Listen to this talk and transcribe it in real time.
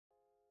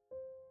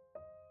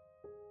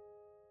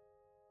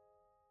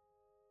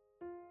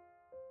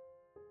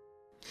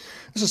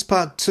This is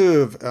part 2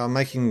 of our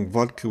Making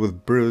Vodka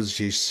with Brewers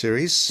Yeast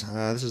series.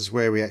 This is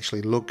where we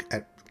actually look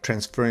at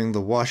transferring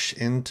the wash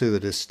into the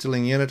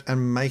distilling unit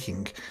and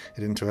making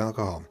it into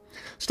alcohol.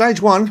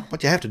 Stage 1,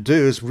 what you have to do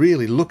is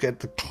really look at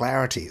the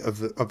clarity of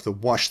the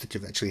wash that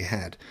you've actually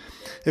had.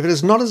 If it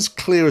is not as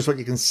clear as what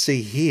you can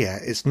see here,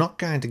 it's not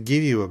going to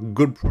give you a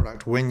good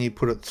product when you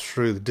put it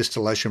through the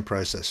distillation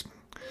process.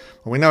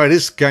 Well, we know it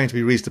is going to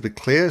be reasonably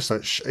clear,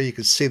 so you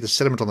can see the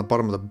sediment on the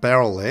bottom of the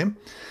barrel there.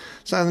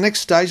 So the next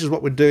stage is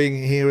what we're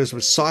doing here is we're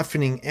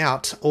siphoning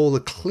out all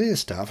the clear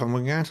stuff, and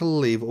we're going to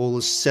leave all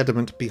the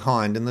sediment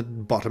behind in the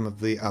bottom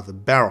of the other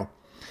barrel.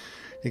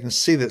 You can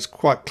see that it's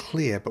quite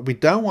clear, but we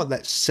don't want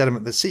that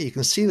sediment. You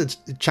can see the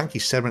chunky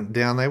sediment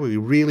down there. We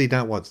really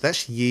don't want it.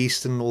 That's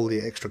yeast and all the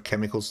extra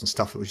chemicals and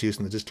stuff that was used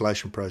in the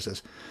distillation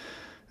process.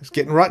 It's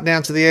getting right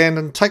down to the end,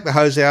 and take the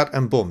hose out,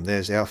 and boom,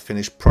 there's our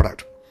finished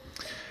product.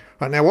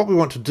 Right, now what we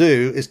want to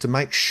do is to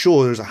make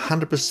sure there's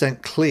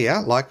 100%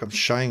 clear, like I'm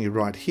showing you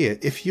right here.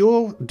 If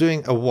you're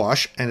doing a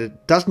wash and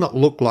it does not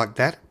look like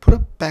that, put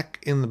it back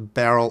in the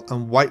barrel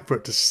and wait for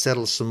it to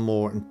settle some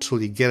more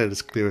until you get it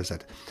as clear as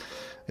that.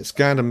 It's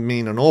going to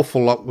mean an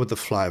awful lot with the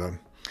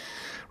flavour.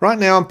 Right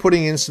now I'm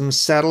putting in some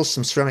saddles,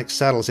 some ceramic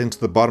saddles into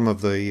the bottom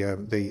of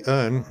the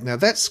urn. Now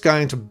that's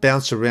going to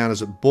bounce around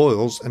as it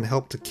boils and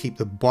help to keep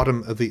the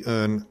bottom of the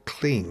urn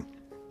clean.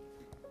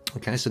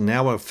 Okay, so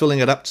now we're filling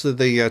it up to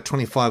the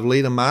 25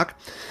 litre mark,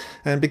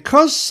 and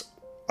because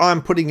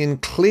I'm putting in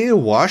clear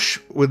wash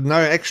with no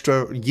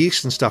extra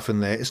yeast and stuff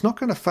in there, it's not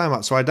going to foam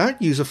up, so I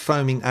don't use a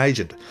foaming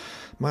agent.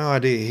 My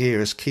idea here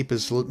is keep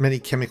as many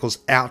chemicals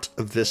out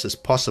of this as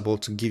possible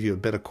to give you a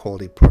better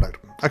quality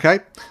product. Okay,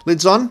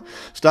 lids on,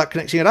 start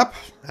connecting it up,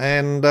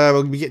 and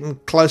we'll be getting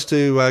close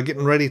to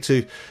getting ready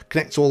to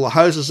connect all the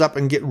hoses up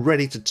and get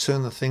ready to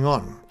turn the thing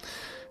on.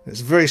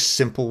 It's very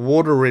simple,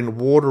 water in,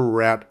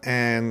 water out,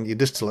 and your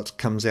distillate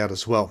comes out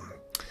as well.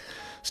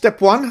 Step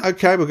 1,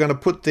 okay, we're going to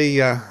put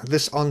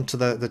this onto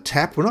the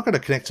tap. We're not going to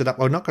connect it up,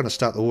 we're not going to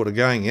start the water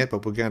going yet,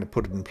 but we're going to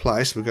put it in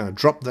place. We're going to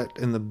drop that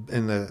in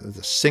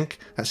the sink,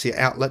 that's the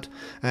outlet,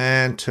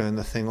 and turn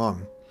the thing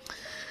on.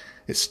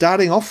 It's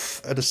starting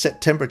off at a set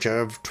temperature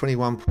of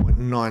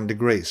 21.9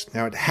 degrees.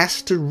 Now it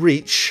has to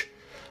reach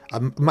a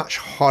much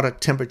hotter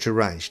temperature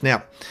range.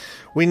 Now,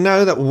 we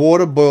know that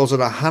water boils at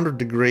 100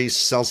 degrees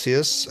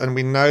Celsius, and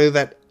we know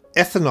that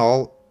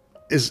ethanol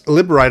is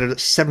liberated at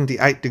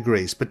 78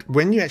 degrees. But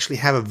when you actually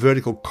have a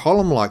vertical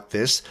column like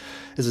this,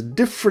 there's a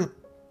different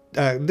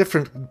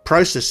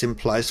process in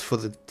place for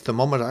the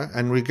thermometer,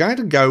 and we're going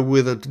to go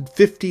with a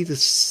 50 to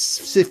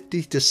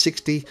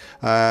 60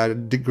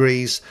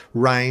 degrees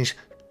range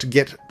to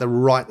get the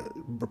right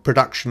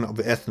production of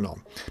ethanol.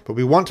 But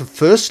we want to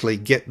firstly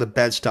get the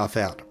bad stuff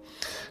out.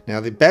 Now,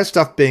 the bad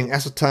stuff being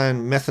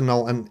acetone,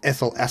 methanol, and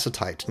ethyl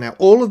acetate. Now,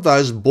 all of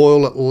those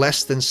boil at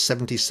less than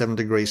 77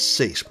 degrees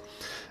C.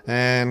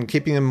 And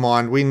keeping in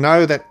mind, we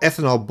know that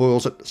ethanol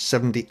boils at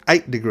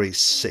 78 degrees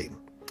C.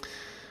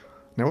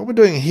 Now, what we're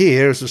doing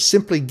here is we're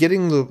simply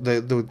getting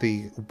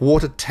the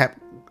water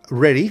tap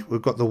ready.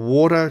 We've got the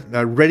water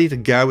ready to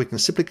go. We can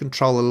simply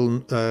control a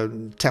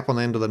little tap on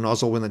the end of the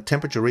nozzle when the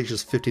temperature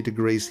reaches 50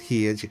 degrees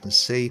here, as you can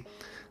see.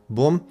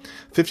 Boom,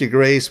 50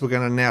 degrees. We're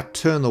going to now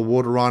turn the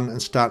water on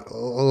and start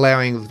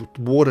allowing the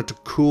water to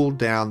cool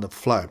down the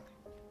flow.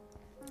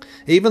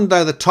 Even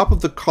though the top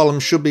of the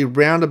column should be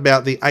round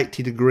about the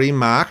 80 degree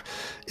mark,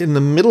 in the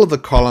middle of the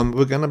column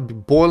we're going to be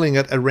boiling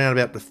it around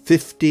about the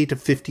 50 to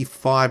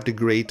 55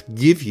 degree to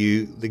give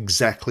you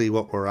exactly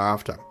what we're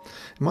after.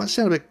 It might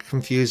sound a bit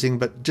confusing,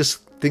 but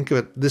just think of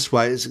it this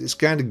way. It's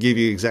going to give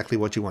you exactly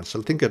what you want.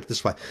 So think of it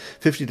this way,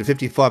 50 to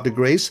 55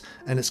 degrees,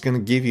 and it's going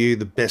to give you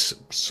the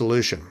best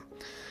solution.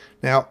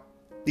 Now,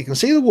 you can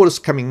see the water's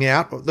coming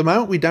out. At the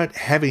moment, we don't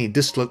have any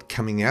distillate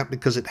coming out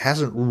because it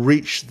hasn't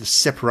reached the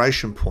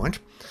separation point.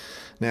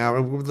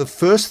 Now, the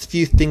first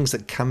few things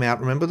that come out,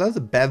 remember, those are the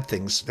bad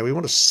things. Now, we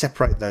want to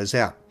separate those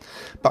out.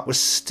 But we're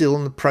still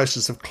in the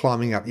process of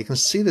climbing up. You can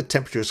see the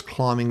temperature is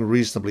climbing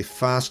reasonably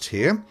fast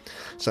here.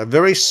 So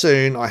very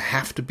soon, I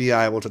have to be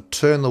able to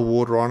turn the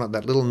water on at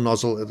that little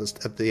nozzle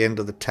at the end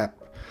of the tap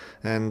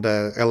and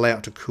allow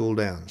it to cool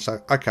down.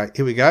 So, okay,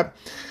 here we go.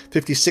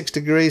 56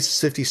 degrees,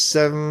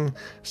 57.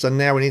 So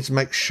now we need to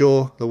make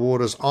sure the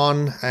water's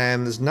on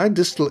and there's no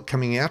distillate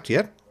coming out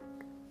yet.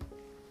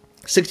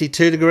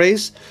 62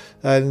 degrees,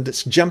 and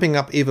it's jumping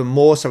up even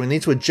more, so we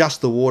need to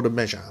adjust the water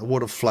measure, the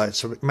water flow,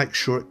 so we make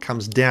sure it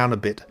comes down a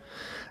bit.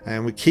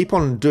 And we keep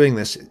on doing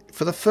this.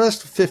 For the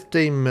first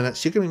 15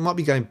 minutes, you might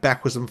be going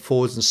backwards and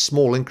forwards in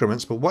small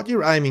increments, but what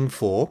you're aiming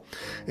for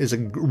is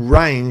a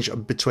range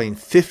of between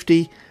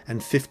 50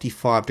 and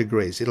 55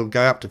 degrees. It'll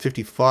go up to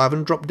 55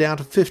 and drop down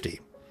to 50. Here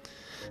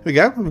we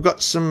go. We've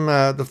got some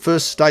the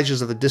first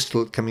stages of the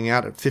distillate coming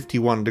out at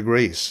 51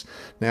 degrees.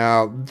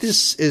 Now,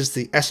 this is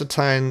the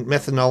acetone,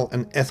 methanol,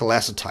 and ethyl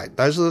acetate.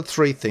 Those are the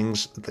three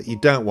things that you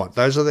don't want.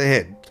 Those are the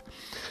head.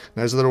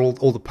 Those are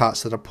all the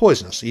parts that are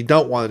poisonous. So you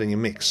don't want it in your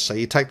mix. So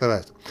you take that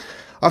out.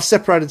 I've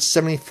separated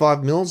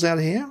 75 mils out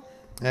here,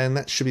 and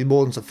that should be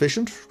more than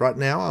sufficient. Right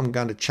now, I'm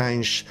going to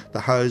change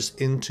the hose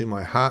into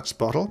my Hearts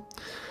bottle.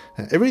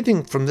 Now,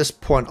 everything from this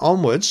point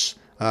onwards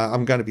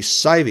I'm going to be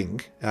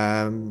saving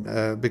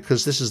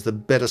because this is the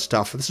better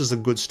stuff. This is the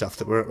good stuff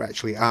that we're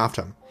actually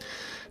after.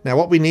 Now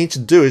what we need to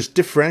do is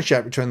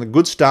differentiate between the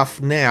good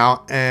stuff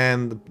now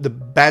and the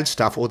bad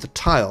stuff, or the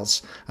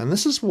tails. And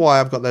this is why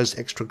I've got those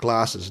extra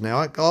glasses.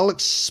 Now I'll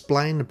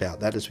explain about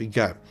that as we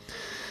go.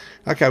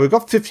 Okay, we've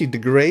got 50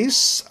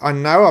 degrees. I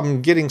know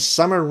I'm getting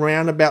somewhere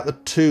around about the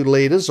 2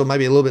 litres, or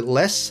maybe a little bit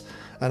less.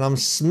 And I'm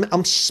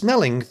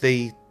smelling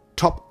the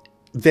top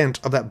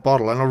vent of that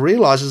bottle, and I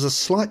realise there's a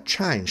slight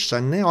change. So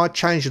now I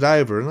change it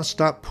over and I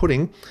start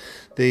putting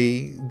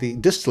the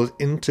distillate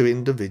into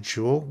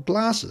individual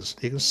glasses.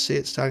 You can see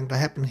it starting to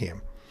happen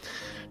here.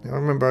 Now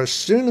remember, as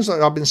soon as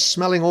I've been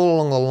smelling all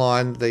along the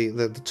line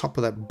the top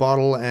of that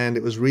bottle, and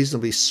it was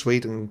reasonably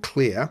sweet and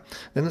clear,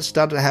 then it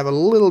started to have a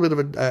little bit of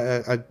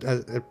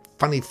a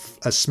funny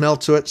smell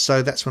to it,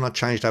 so that's when I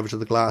changed over to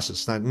the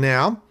glasses. So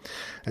now,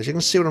 as you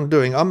can see what I'm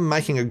doing, I'm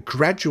making a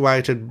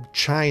graduated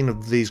chain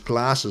of these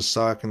glasses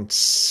so I can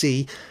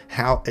see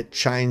how it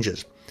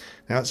changes.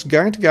 Now it's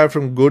going to go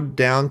from good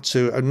down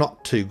to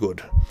not too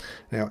good.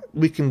 Now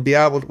we'll be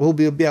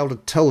able to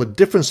tell the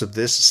difference of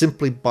this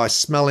simply by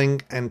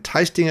smelling and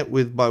tasting it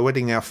by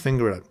wetting our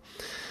finger at it.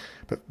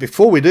 But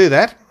before we do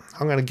that,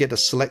 I'm going to get a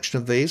selection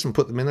of these and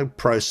put them in a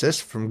process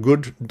from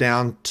good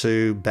down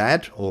to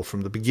bad, or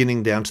from the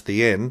beginning down to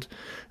the end.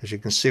 As you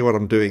can see what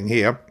I'm doing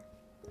here.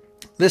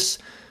 This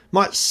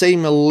might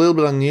seem a little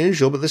bit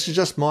unusual, but this is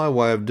just my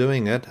way of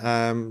doing it.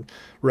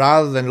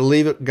 Rather than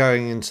leave it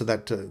going into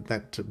that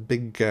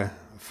big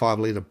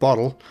 5-litre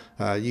bottle,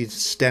 you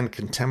stand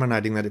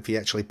contaminating that if you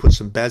actually put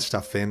some bad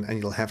stuff in, and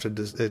you'll have to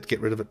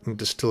get rid of it and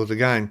distill it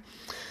again.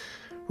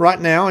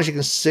 Right now, as you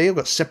can see, I've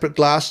got separate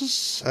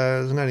glasses.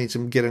 There's no need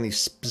to get any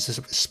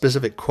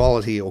specific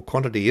quality or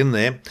quantity in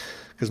there,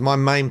 because my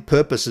main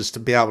purpose is to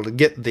be able to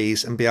get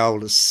these and be able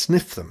to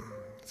sniff them,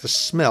 to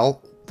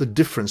smell the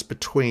difference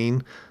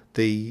between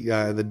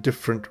the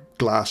different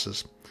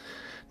glasses.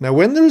 Now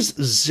when there is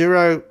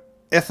 0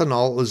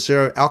 ethanol or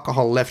 0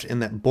 alcohol left in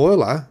that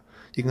boiler,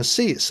 you can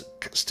see it's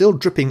still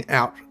dripping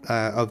out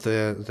of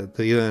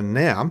the urn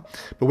now,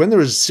 but when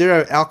there is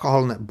 0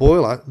 alcohol in that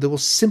boiler, there will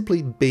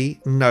simply be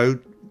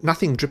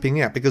nothing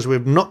dripping out, because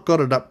we've not got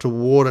it up to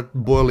water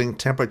boiling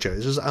temperature.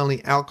 This is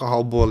only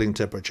alcohol boiling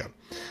temperature.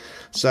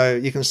 So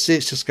you can see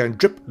it's just going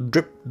drip,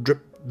 drip,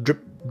 drip,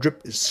 drip,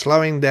 drip. It's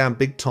slowing down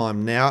big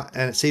time now,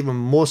 and it's even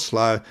more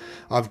slow.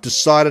 I've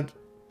decided,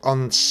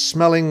 on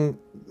smelling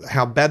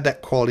how bad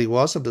that quality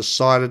was, I've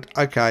decided,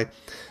 okay,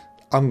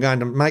 I'm going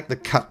to make the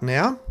cut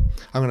now.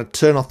 I'm going to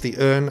turn off the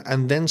urn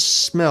and then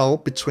smell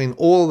between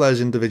all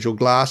those individual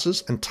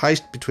glasses and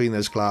taste between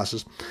those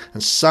glasses.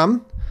 And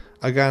some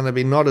are going to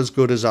be not as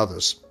good as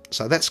others.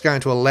 So that's going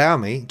to allow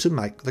me to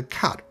make the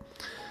cut.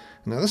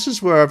 Now this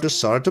is where I've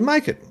decided to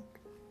make it.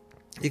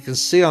 You can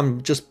see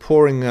I'm just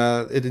pouring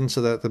it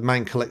into the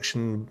main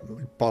collection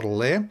bottle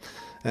there.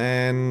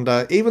 And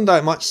even though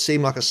it might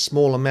seem like a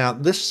small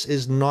amount, this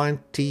is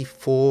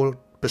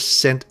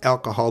 94%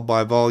 alcohol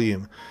by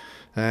volume.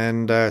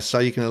 And so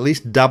you can at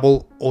least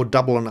double or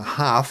double and a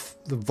half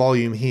the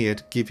volume here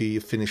to give you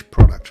your finished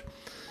product.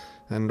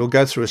 And we'll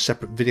go through a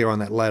separate video on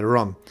that later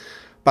on.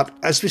 But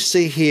as we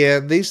see here,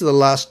 these are the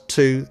last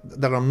 2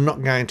 that I'm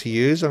not going to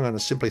use. I'm going to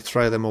simply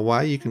throw them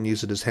away. You can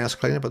use it as house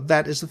cleaner, but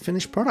that is the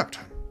finished product.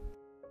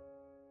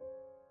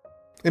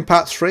 In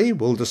part 3,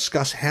 we'll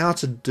discuss how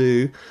to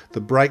do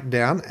the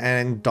breakdown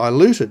and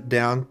dilute it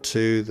down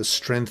to the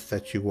strength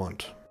that you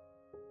want.